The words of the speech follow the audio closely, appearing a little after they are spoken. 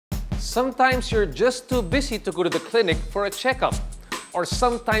Sometimes you're just too busy to go to the clinic for a checkup. Or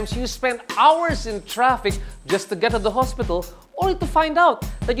sometimes you spend hours in traffic just to get to the hospital, only to find out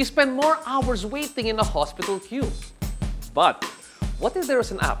that you spend more hours waiting in a hospital queue. But what if there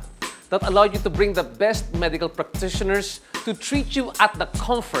was an app that allowed you to bring the best medical practitioners to treat you at the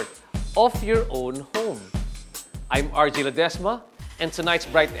comfort of your own home? I'm RJ Ledesma, and tonight's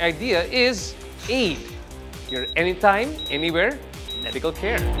bright idea is Aide, your anytime, anywhere medical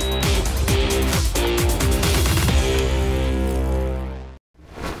care.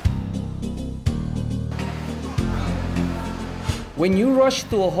 When you rush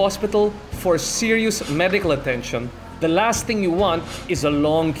to a hospital for serious medical attention, the last thing you want is a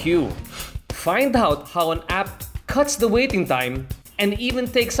long queue. Find out how an app cuts the waiting time and even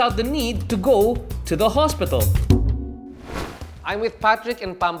takes out the need to go to the hospital. I'm with Patrick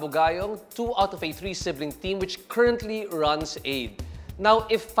and Pam Bugayong, 2 out of a 3-sibling team which currently runs Aide. Now,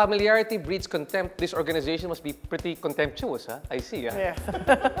 if familiarity breeds contempt, this organization must be pretty contemptuous, huh? I see, huh? Yeah.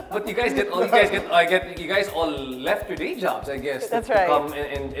 But you guys all left your day jobs, I guess, That's to right. come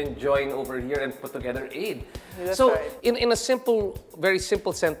and join over here and put together Aide. That's so, right. in a simple, very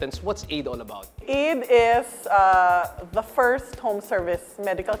simple sentence, what's Aide all about? Aide is the first home service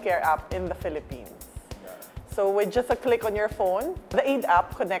medical care app in the Philippines. So with just a click on your phone, the Aide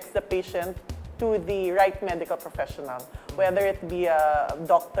app connects the patient to the right medical professional, whether it be a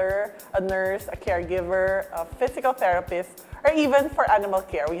doctor, a nurse, a caregiver, a physical therapist, or even for animal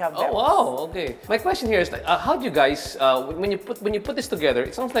care, we have them. Oh wow, okay. My question here is, how do you guys, when you put this together,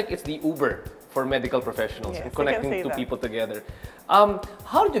 it sounds like it's the Uber for medical professionals, Yes, and connecting two that. people together.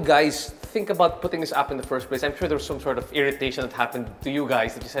 How did you guys think about putting this app in the first place? I'm sure there was some sort of irritation that happened to you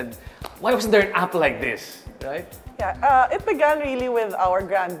guys that you said, why wasn't there an app like this, right? Yeah, it began really with our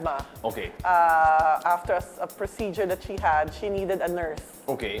grandma. Okay. After a procedure that she had, she needed a nurse.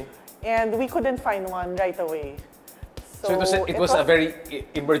 Okay. And we couldn't find one right away. So it was a very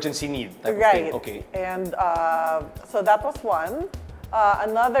emergency need type right. of thing. Okay. And so that was one.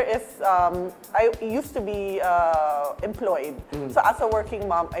 Another is, I used to be employed. So as a working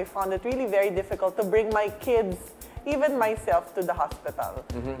mom, I found it really very difficult to bring my kids, even myself, to the hospital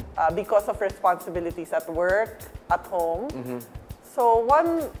because of responsibilities at work, at home. So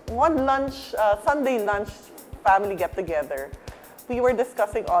one lunch, Sunday lunch family get-together, we were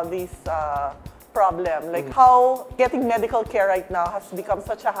discussing all these problems, like how getting medical care right now has become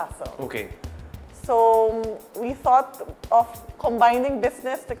such a hassle. Okay. So we thought of combining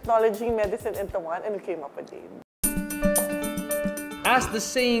business, technology, medicine into one, and we came up with Aide. As the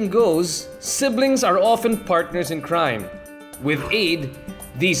saying goes, siblings are often partners in crime. With Aide,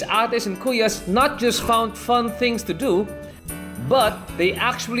 these ates and kuyas not just found fun things to do, but they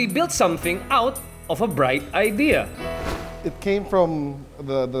actually built something out of a bright idea. It came from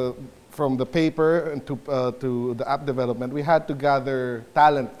the paper and to the app development. We had to gather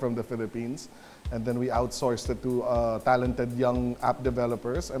talent from the Philippines, and then we outsourced it to talented young app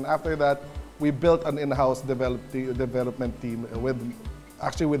developers. And after that, we built an in-house development team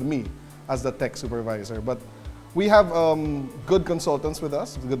with me as the tech supervisor. But we have good consultants with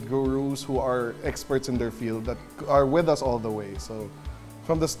us, good gurus who are experts in their field that are with us all the way. So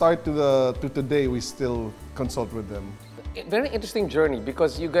from the start to today, we still consult with them. Very interesting journey,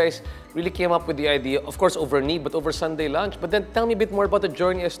 because you guys really came up with the idea, of course over need, but over Sunday lunch. But then tell me a bit more about the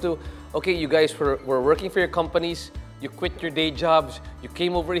journey as to, okay, you guys were working for your companies, you quit your day jobs, you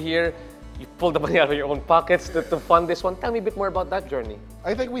came over here, you pulled the money out of your own pockets to fund this one. Tell me a bit more about that journey.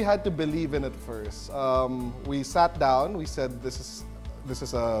 I think we had to believe in it first. We sat down, we said this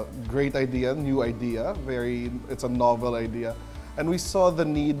is a great idea, new idea, it's a novel idea. And we saw the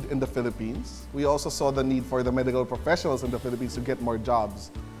need in the Philippines. We also saw the need for the medical professionals in the Philippines to get more jobs.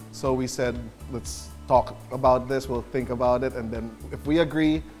 So we said, let's talk about this, we'll think about it, and then if we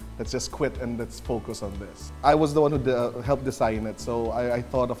agree, let's just quit and let's focus on this. I was the one who helped design it, so I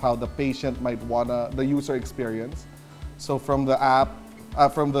thought of how the patient might wanna, the user experience. So from the app,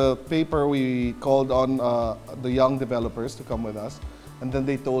 from the paper, we called on the young developers to come with us, and then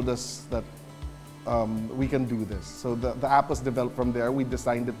they told us that we can do this. So the app was developed from there. We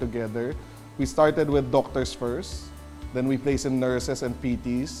designed it together. We started with doctors first, then we placed in nurses and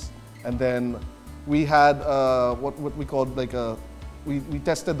PTs, and then we had what we called like we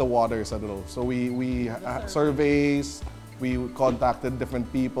tested the waters a little. So we surveys, we contacted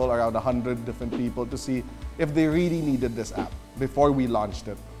different people, around 100 different people, to see if they really needed this app before we launched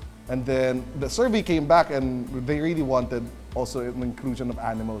it. And then the survey came back and they really wanted also an inclusion of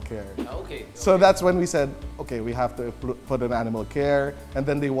animal care. Okay. So that's when we said, okay, we have to put in animal care. And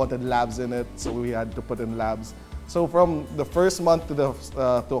then they wanted labs in it, so we had to put in labs. So from the first month to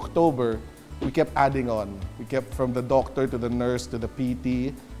October, we kept adding on. We kept from the doctor to the nurse to the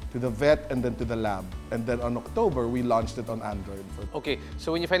PT to the vet and then to the lab. And then on October, we launched it on Android. Okay,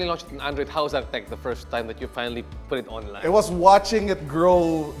 so when you finally launched it on Android, how was that like the first time that you finally put it online? It was watching it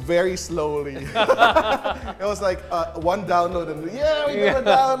grow very slowly. It was like one download and yeah, we got a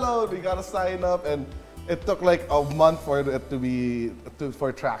download, we got to sign up, and it took like a month for it to be,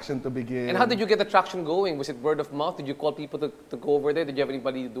 for traction to begin. And how did you get the traction going? Was it word of mouth? Did you call people to go over there? Did you have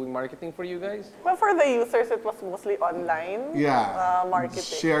anybody doing marketing for you guys? Well, for the users, it was mostly online marketing.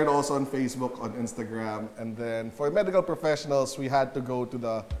 Shared also on Facebook, on Instagram. And then for medical professionals, we had to go to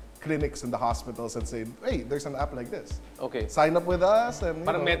the clinics and the hospitals and say, hey, there's an app like this. Okay. Sign up with us. And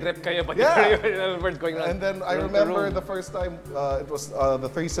parang medrep kayo, but word's going on. And then I remember the first time, it was the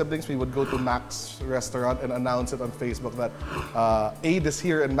three siblings, we would go to Mac's restaurant and announce it on Facebook that Aide is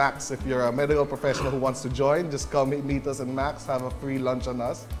here in Mac's. If you're a medical professional who wants to join, just come meet us in Mac's, have a free lunch on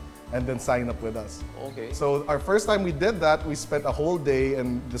us, and then sign up with us. Okay. So our first time we did that, we spent a whole day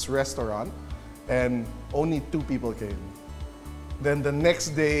in this restaurant and only 2 people came. Then the next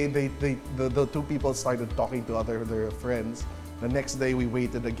day, the 2 people started talking to their friends. The next day, we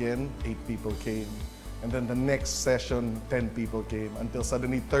waited again, 8 people came. And then the next session, 10 people came, until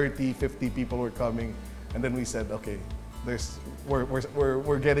suddenly 30, 50 people were coming. And then we said, okay,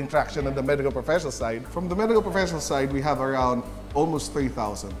 we're getting traction on the medical professional side. From the medical professional side, we have around almost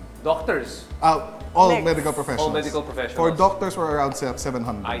 3,000. Doctors? All medical professionals. All medical professionals. For doctors, we're around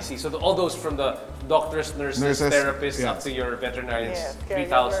 700. I see. So all those from the doctors, nurses, therapists, up to your veterinarians,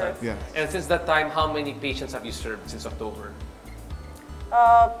 3,000. Yes. And since that time, how many patients have you served since October?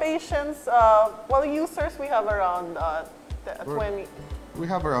 Patients, well, users, we have around 20. We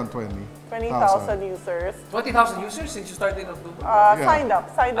have around 20,000 users. 20,000 users since you started in October? Signed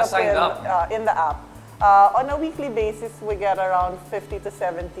up in the app. On a weekly basis, we get around 50 to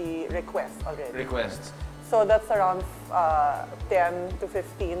 70 requests already. Requests. So that's around 10 to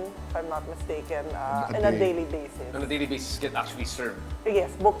 15, if I'm not mistaken, on a daily basis. On a daily basis, get actually served?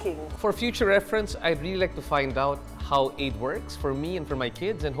 Yes, booking. For future reference, I'd really like to find out how Aide works for me and for my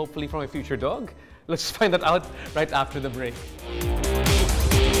kids, and hopefully for my future dog. Let's find that out right after the break.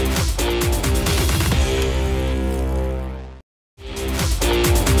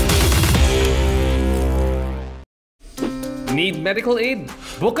 Need medical aid?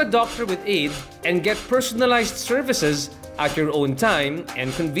 Book a doctor with Aide and get personalized services at your own time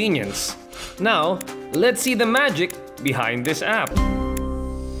and convenience. Now, let's see the magic behind this app.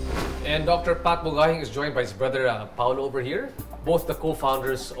 And Dr. Pat Bugahing is joined by his brother Paolo over here, both the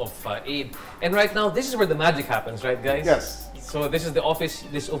co-founders of Aide. And right now, this is where the magic happens, right, guys? Yes. So this is the office.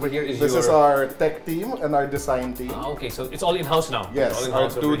 This over here is This is our tech team and our design team. Okay, so it's all in-house now. Yes, our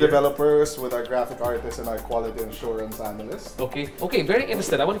 2 developers with our graphic artists and our quality assurance analyst. Okay, very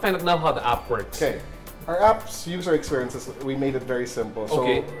interested. I want to find out now how the app works. Okay. Our app's user experiences, we made it very simple. So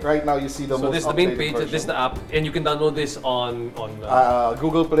right now you see the most this is the main page, this is the app, and you can download this on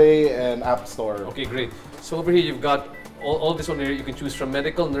Google Play and App Store. Okay, great. So over here you've got all this one here. You can choose from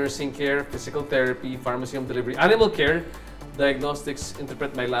medical, nursing care, physical therapy, pharmacy home delivery, animal care, diagnostics,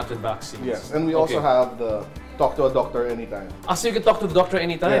 interpret my labs, and vaccines. Yes, and we also have the talk to a doctor anytime. So you can talk to the doctor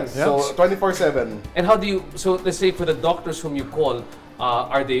anytime? Yes, so 24/7. And how do you, so let's say for the doctors whom you call,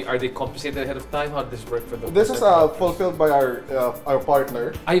 are they compensated ahead of time? How does this work for them? This is fulfilled by our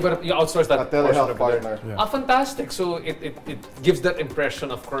partner. You outsource that telehealth partner. Yeah. Fantastic. So it gives that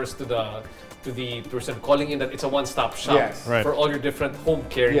impression, of course, to the person calling in that it's a one-stop shop for all your different home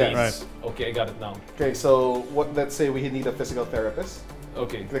care needs. Right. Okay, I got it now. Okay, so let's say we need a physical therapist.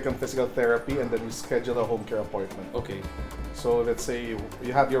 Okay. Click on physical therapy and then we schedule a home care appointment. Okay. So let's say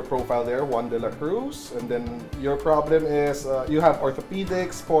you have your profile there, Juan de la Cruz, and then your problem is you have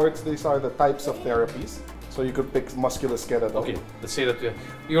orthopedics, sports. These are the types of therapies. So you could pick musculoskeletal. Okay, let's say that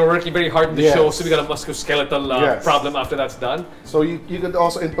you're working very hard in the show, so we got a musculoskeletal problem after that's done. So you could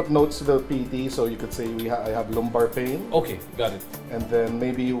also input notes to the PT, so you could say I have lumbar pain. Okay, got it. And then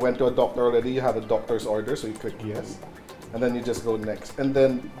maybe you went to a doctor already, you have a doctor's order, so you click yes. And then you just go next. And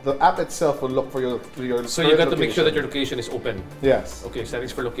then the app itself will look for your So you got to make sure that your location is open. Yes. Okay,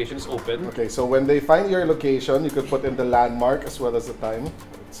 settings for location is open. Okay, so when they find your location, you could put in the landmark as well as the time.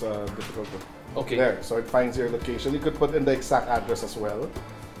 It's difficult to... Okay. There, so it finds your location. You could put in the exact address as well.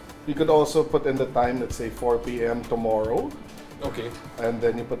 You could also put in the time, let's say 4 p.m. tomorrow. Okay. And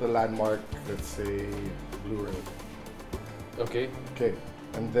then you put the landmark, let's say Blue Road. Okay. Okay,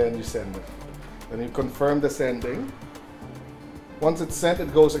 and then you send it. Then you confirm the sending. Once it's sent,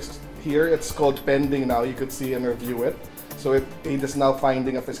 it goes here. It's called pending now. You could see and review it. So Aide is now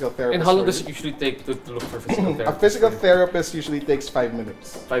finding a physical therapist. And how long for does you. it usually take to look for a physical A therapist? physical therapist usually takes 5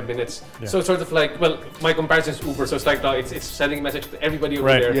 minutes. 5 minutes. Yeah. So it's sort of like, well, my comparison is Uber. So it's like it's sending a message to everybody over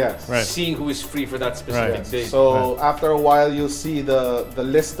Right. there, Yes. Right. seeing who is free for that specific Right. day. So after a while, you'll see the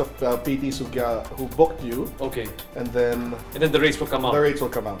list of PTs who booked you, okay, and then and then the rates will come out. the rates will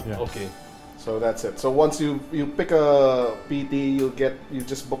come out. Yeah. Okay. So that's it. So once you pick a PT, you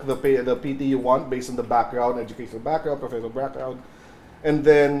just book the PT you want based on the background, educational background, professional background, and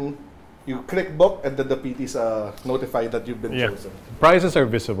then you click book, and then the PT's notified that you've been chosen. Prices are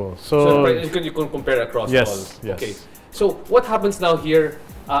visible. So the price, you can compare across Yes, all. yes. Okay. So what happens now here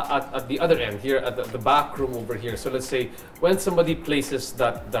at the other end, here at the back room over here? So let's say when somebody places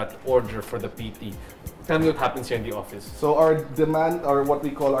that order for the PT, tell me what happens here in the office. So our demand, or what we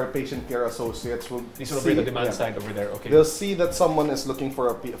call our patient care associates, will These are the demand side over there. Okay. They'll see that someone is looking for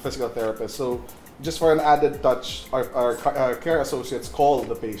a physical therapist. So just for an added touch, our care associates call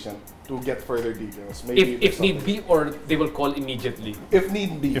the patient to get further details. Maybe If need be, or they will call immediately. If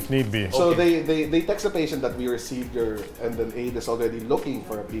need be. If need be. So Okay. they text the patient that we received and then Aide is already looking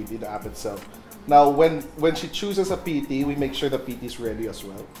for a PT, the app itself. Now, when she chooses a PT, we make sure the PT is ready as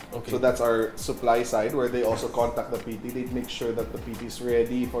well. Okay. So that's our supply side, where they also contact the PT. They make sure that the PT is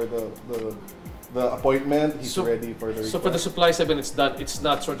ready for the appointment. He's ready for the. So for the supply side, when it's done, it's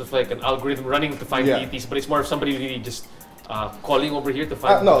not sort of like an algorithm running to find Yeah. PTs, but it's more of somebody really just calling over here to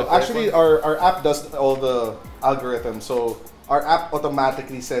find. No, the correct actually, one? our app does all the algorithms. So our app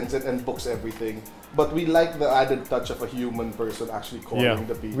automatically sends it and books everything. But we like the added touch of a human person actually calling Yeah,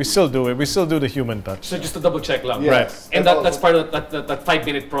 the PT. we still do it. We still do the human touch. So just to double check, lang. Yes. Right. And also- that's part of that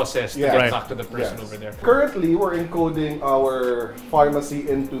 5-minute process to Yeah. get Right. back to the person Yes. over there. Currently, we're encoding our pharmacy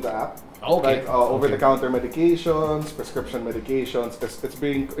into the app. Okay. Like over-the-counter medications, prescription medications. It's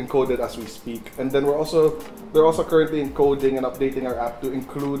being encoded as we speak. And then we're also currently encoding and updating our app to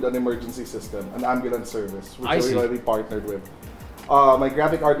include an emergency system, an ambulance service, which I see. we already partnered with. My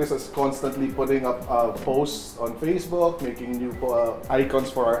graphic artist is constantly putting up posts on Facebook, making new icons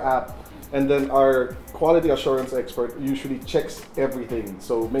for our app. And then our quality assurance expert usually checks everything.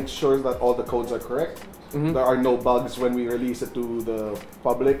 So makes sure that all the codes are correct. There are no bugs when we release it to the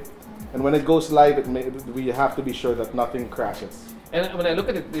public. And when it goes live, we have to be sure that nothing crashes. And when I look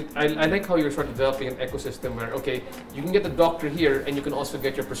at it, I like how you're sort of developing an ecosystem where, okay, you can get the doctor here and you can also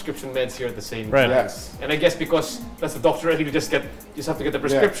get your prescription meds here at the same Right. time. Yes. And I guess because that's the doctor ready to just have to get the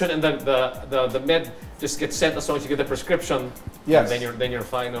prescription and then the med just gets sent as long as you get the prescription. Yes. And then you're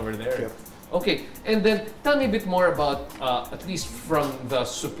fine over there. Yep. Okay, and then tell me a bit more about, at least from the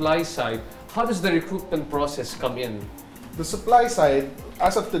supply side, how does the recruitment process come in? The supply side,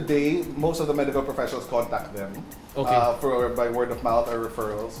 as of today, most of the medical professionals contact them by word of mouth or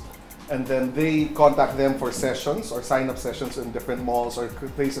referrals. And then they contact them for sessions or sign-up sessions in different malls or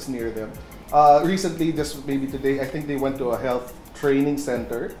places near them. Recently, just maybe today, I think they went to a health training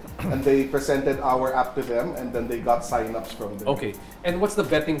center and they presented our app to them and then they got sign-ups from them. Okay, and what's the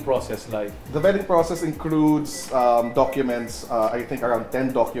vetting process like? The vetting process includes documents, I think around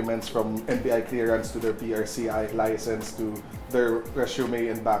 10 documents, from NPI clearance to their PRCI license to their resume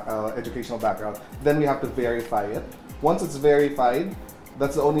and educational background. Then we have to verify it. Once it's verified,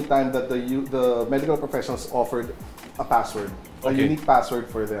 that's the only time that the medical professionals offered a password, a unique password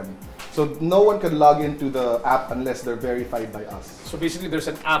for them. So no one can log into the app unless they're verified by us. So basically, there's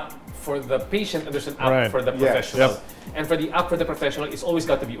an app for the patient and there's an app for the Yes. professional. Yep. And for the app for the professional, it's always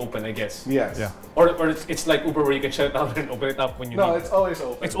got to be open, I guess. Yes. Yeah. Or it's like Uber where you can shut it down and open it up when you No, need. it's always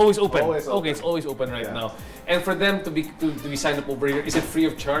open. It's always open. Always open. Okay, it's always open right Yeah. now. And for them to be signed up over here, is it free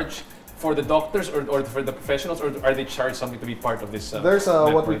of charge for the doctors or for the professionals, or are they charged something to be part of this? There's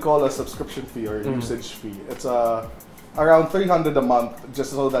what we network? call a subscription fee or usage fee. It's around $300 a month,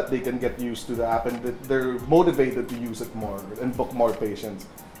 just so that they can get used to the app and they're motivated to use it more and book more patients.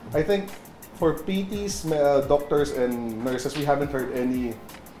 I think for PTs, doctors, and nurses, we haven't heard any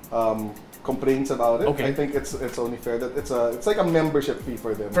complaints about it. Okay. I think it's only fair that it's like a membership fee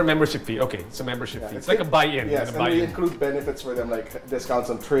for them. For membership fee, okay, it's a membership fee. Yeah, It's like a buy-in. Yes, a and we buy-in. include benefits for them like discounts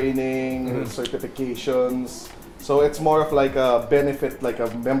on training, certifications. So it's more of like a benefit, like a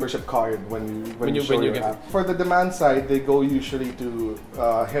membership card when you show your get app. For the demand side, they go usually to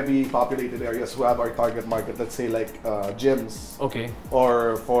heavy populated areas who have our target market. Let's say like gyms, Okay.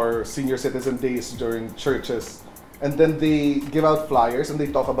 or for senior citizen days during churches. And then they give out flyers and they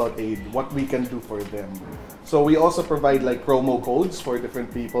talk about Aide, what we can do for them. So we also provide like promo codes for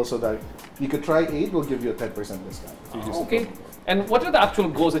different people so that you could try Aide, we'll give you a 10% discount. If you use the Okay. promo code. And what are the actual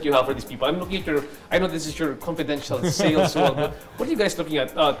goals that you have for these people? I'm looking at your, I know this is your confidential sales role, but what are you guys looking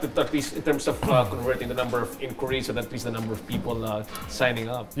at least in terms of converting the number of inquiries and at least the number of people signing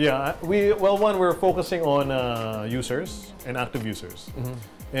up? Yeah, we're focusing on users and active users.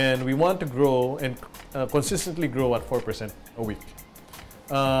 And we want to grow and consistently grow at 4% a week.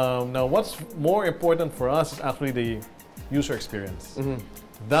 Now, what's more important for us is actually the user experience.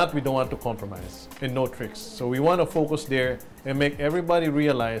 That we don't want to compromise, and no tricks. So we want to focus there and make everybody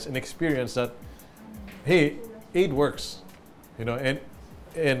realize and experience that, hey, Aide works, you know,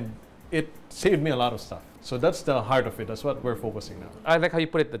 and it saved me a lot of stuff. So that's the heart of it. That's what we're focusing now. I like how you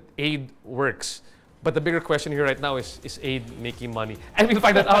put it, that Aide works. But the bigger question here right now is Aide making money? And we'll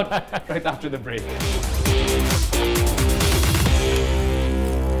find that out right after the break.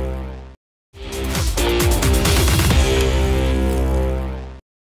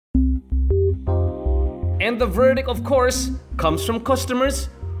 And the verdict, of course, comes from customers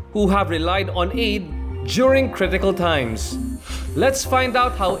who have relied on Aide during critical times. Let's find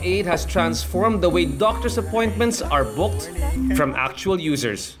out how Aide has transformed the way doctor's appointments are booked from actual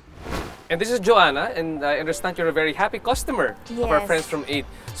users. And this is Joanna, and I understand you're a very happy customer of our friends from Aide.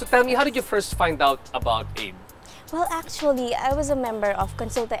 So tell me, how did you first find out about Aide? Well, actually, I was a member of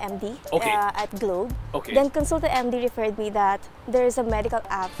Consulta MD at Globe. Then Consulta MD referred me that there's a medical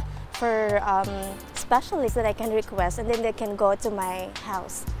app for specialists that I can request, and then they can go to my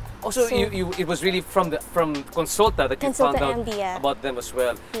house. Also, it was really from Consulta that you found out about them as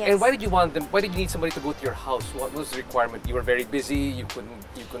well. Yes. And why did you want them? Why did you need somebody to go to your house? What was the requirement? You were very busy. You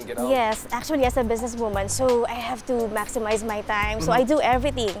couldn't get out. Yes, actually, as a businesswoman, so I have to maximize my time. So I do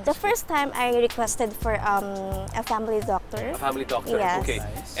everything. The first time I requested for a family doctor. A family doctor. Yes. Okay.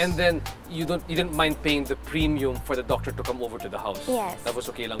 Nice. And then you didn't mind paying the premium for the doctor to come over to the house. Yes. That was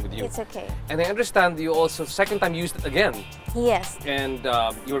okay lang with you. It's okay. And I understand you also second time used it again. Yes. And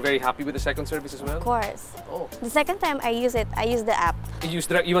you were very happy with the second service as well? Of course. Oh. The second time I used it, I used the app. You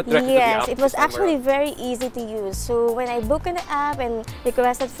went directly to the app? Yes, it was actually very easy to use. So when I booked an app and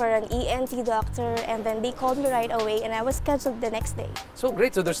requested for an ENT doctor, and then they called me right away, and I was scheduled the next day. So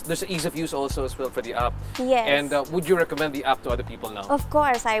great. So there's ease of use also as well for the app. Yes. And would you recommend the app to other people now? Of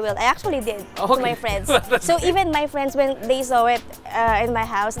course, I will. I actually did to my friends. So great. Even my friends, when they saw it in my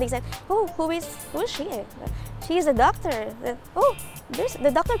house, they said, "Oh, who is she? She's a doctor." Oh,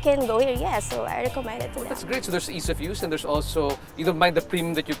 the doctor can go here. Yes, so I recommend it to them. That's great. So there's ease of use, and there's also, you don't mind the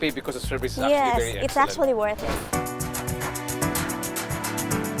premium that you pay because the service is actually very excellent. Yes, it's actually worth it.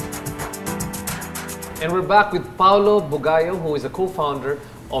 And we're back with Paolo Bugayo, who is a co-founder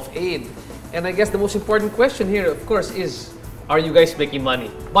of Aide. And I guess the most important question here, of course, is, are you guys making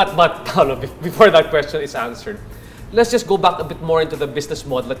money? But Paolo, before that question is answered, let's just go back a bit more into the business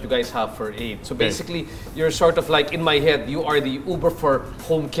model that you guys have for Aide. So basically, you're sort of like, in my head, you are the Uber for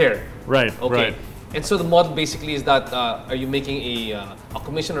home care. Right, okay. right. And so the model basically is that, are you making a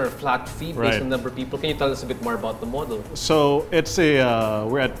commission or a flat fee based on the number of people? Can you tell us a bit more about the model? So it's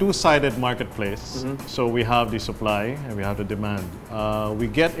we're a two-sided marketplace. So we have the supply and we have the demand. We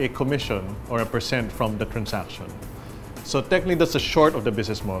get a commission or a percent from the transaction. So technically, that's the short of the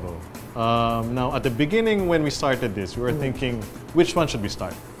business model. Now, at the beginning when we started this, we were thinking, which one should we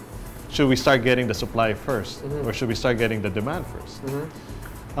start? Should we start getting the supply first, or should we start getting the demand first?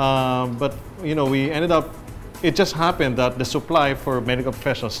 But you know, we ended up. It just happened that the supply for medical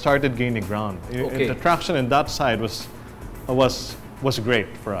professionals started gaining ground. The traction in that side was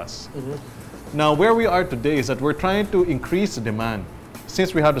great for us. Now, where we are today is that we're trying to increase the demand.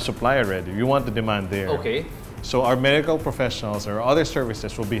 Since we have the supply already, we want the demand there. Okay. So our medical professionals or other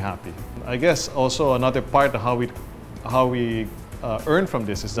services will be happy. I guess also another part of how we earn from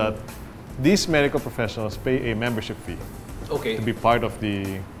this is that these medical professionals pay a membership fee to be part of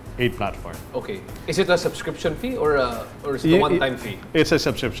the Aide platform. Okay. Is it a subscription fee or is it a one-time fee? It's a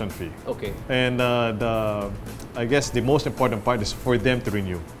subscription fee. Okay. And I guess the most important part is for them to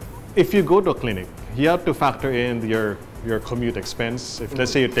renew. If you go to a clinic, you have to factor in your commute expense. If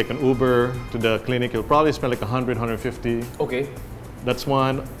let's say you take an Uber to the clinic, you'll probably spend like 100, 150. Okay. That's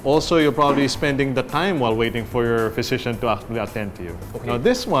one. Also, you're probably spending the time while waiting for your physician to actually attend to you. Okay. Now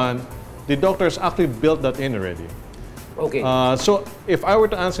this one, the doctors actually built that in already. Okay. So if I were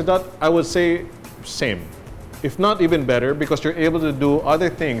to answer that, I would say same. If not even better, because you're able to do other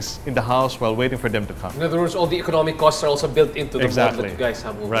things in the house while waiting for them to come. In other words, all the economic costs are also built into the model that you guys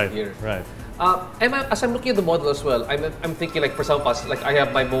have over here. Right. As I'm looking at the model as well, I'm thinking like for some of us, like I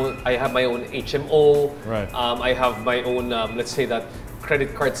have my own HMO. Right. I have my own let's say that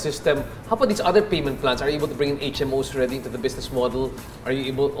credit card system. How about these other payment plans? Are you able to bring in HMOs already into the business model? Are you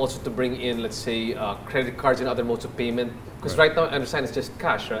able also to bring in, let's say, credit cards and other modes of payment? Because right now, I understand it's just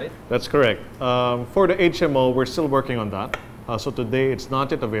cash, right? That's correct. For the HMO, we're still working on that. So today, it's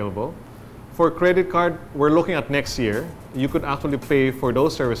not yet available. For credit card, we're looking at next year. You could actually pay for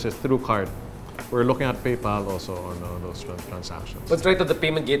those services through card. We're looking at PayPal also on those transactions. But right now, the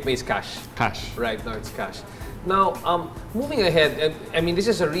payment gateway is cash. Cash. Right now, it's cash. Now, moving ahead, I mean, this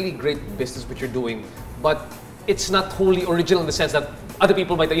is a really great business which you're doing, but it's not wholly original in the sense that other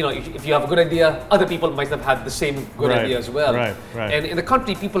people might, you know, if you have a good idea, other people might have had the same good idea as well. Right. And in the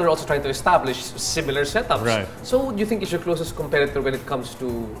country, people are also trying to establish similar setups. Right. So, what do you think is your closest competitor when it comes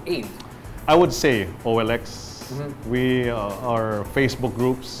to Aide? I would say OLX. We are Facebook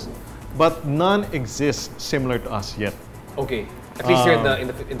groups, but none exist similar to us yet. Okay. At least here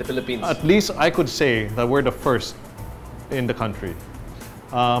in the Philippines. At least I could say that we're the first in the country.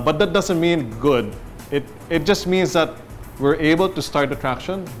 But that doesn't mean good. It just means that we're able to start the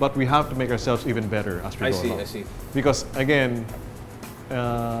traction, but we have to make ourselves even better as we go along. I see. Because again,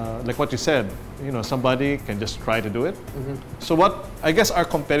 like what you said, you know, somebody can just try to do it. So what I guess our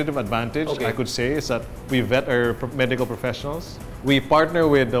competitive advantage, I could say, is that we vet our medical professionals. We partner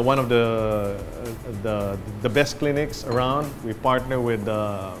with one of the best clinics around. We partner with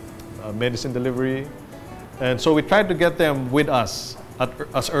medicine delivery, and so we tried to get them with us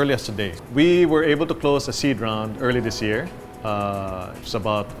as early as today. We were able to close a seed round early this year. It's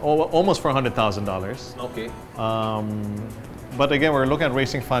about almost $400,000. Okay. But again, we're looking at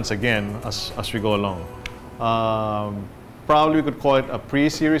raising funds again as we go along. Probably we could call it a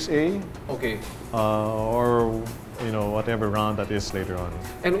pre-Series A. Okay. Or you know, whatever round that is later on.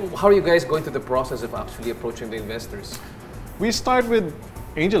 And how are you guys going through the process of actually approaching the investors? We start with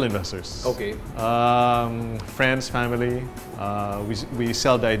angel investors. Okay. Friends, family. We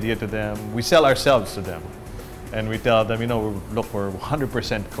sell the idea to them. We sell ourselves to them. And we tell them, you know, look, we're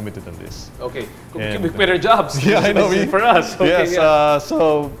 100% committed on this. Okay. We quit our jobs. Yeah, I know. For us. Okay,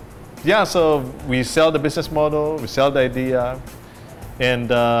 yes. So we sell the business model, we sell the idea, and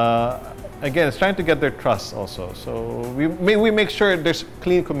again, it's trying to get their trust also. So we make sure there's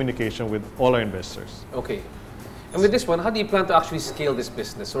clean communication with all our investors. Okay. And with this one, how do you plan to actually scale this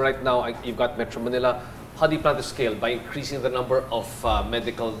business? So right now, you've got Metro Manila. How do you plan to scale? By increasing the number of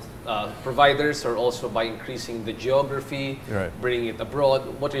medical providers, or also by increasing the geography, bringing it abroad?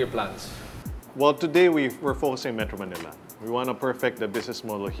 What are your plans? Well, today we're focusing on Metro Manila. We want to perfect the business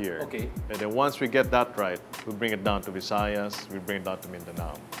model here. Okay. And then once we get that right, we'll bring it down to Visayas, we bring it down to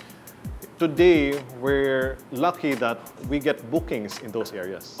Mindanao. Today, we're lucky that we get bookings in those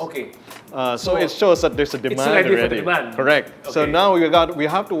areas. Okay. So it shows that there's a demand already. For the demand. Correct. Okay. So now we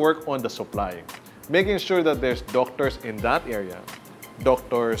have to work on the supply, making sure that there's doctors in that area,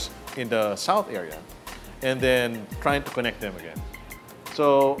 doctors in the south area, and then trying to connect them again.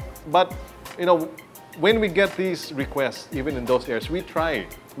 So, but you know, when we get these requests, even in those areas, we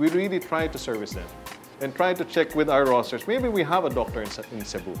really try to service them and try to check with our rosters. Maybe we have a doctor in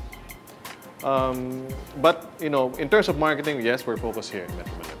Cebu. But you know, in terms of marketing, yes, we're focused here in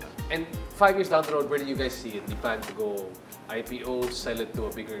Metro Manila. And 5 years down the road, where do you guys see it? Do you plan to go IPO, sell it to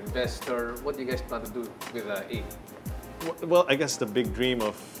a bigger investor? What do you guys plan to do with Aide? Well, I guess the big dream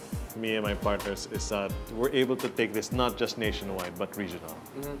of me and my partners is that we're able to take this not just nationwide, but regional.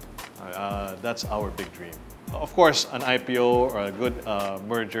 That's our big dream. Of course, an IPO or a good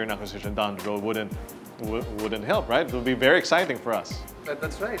merger and acquisition down the road wouldn't help, right? It would be very exciting for us.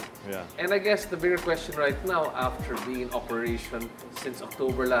 That's right. Yeah. And I guess the bigger question right now, after being in operation since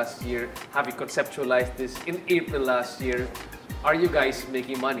October last year, having conceptualized this in April last year, are you guys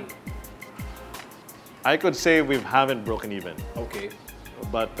making money? I could say we haven't broken even. Okay.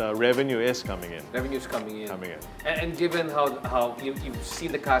 But revenue is coming in. Revenue is coming in. And given how you've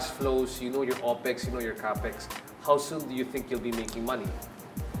seen the cash flows, you know your OPEX, you know your CAPEX, how soon do you think you'll be making money?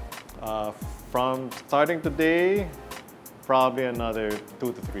 From starting today, probably another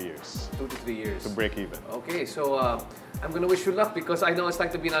 2 to 3 years. 2 to 3 years. To break even. Okay, so I'm going to wish you luck, because I know it's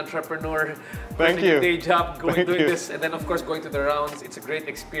like to be an entrepreneur. Thank you. A day job, doing this, and then of course going to the rounds. It's a great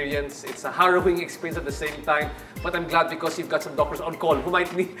experience. It's a harrowing experience at the same time. But I'm glad because you've got some doctors on call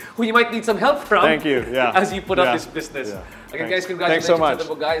who you might need some help from. Thank you. Yeah. As you put up this business. Yeah. Again, guys, congratulations. Thanks so much. To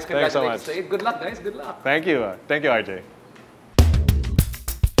the guys. Congratulations. Thanks so much. Good luck, guys. Good luck. Thank you. Thank you, RJ.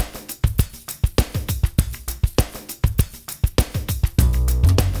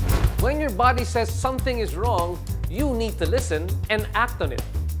 When your body says something is wrong, you need to listen and act on it.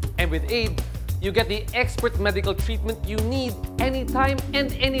 And with Aide, you get the expert medical treatment you need anytime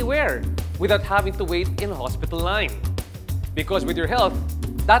and anywhere without having to wait in a hospital line. Because with your health,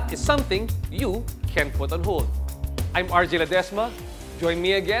 that is something you can put on hold. I'm RJ Ledesma. Join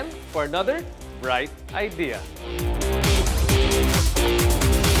me again for another Bright Idea.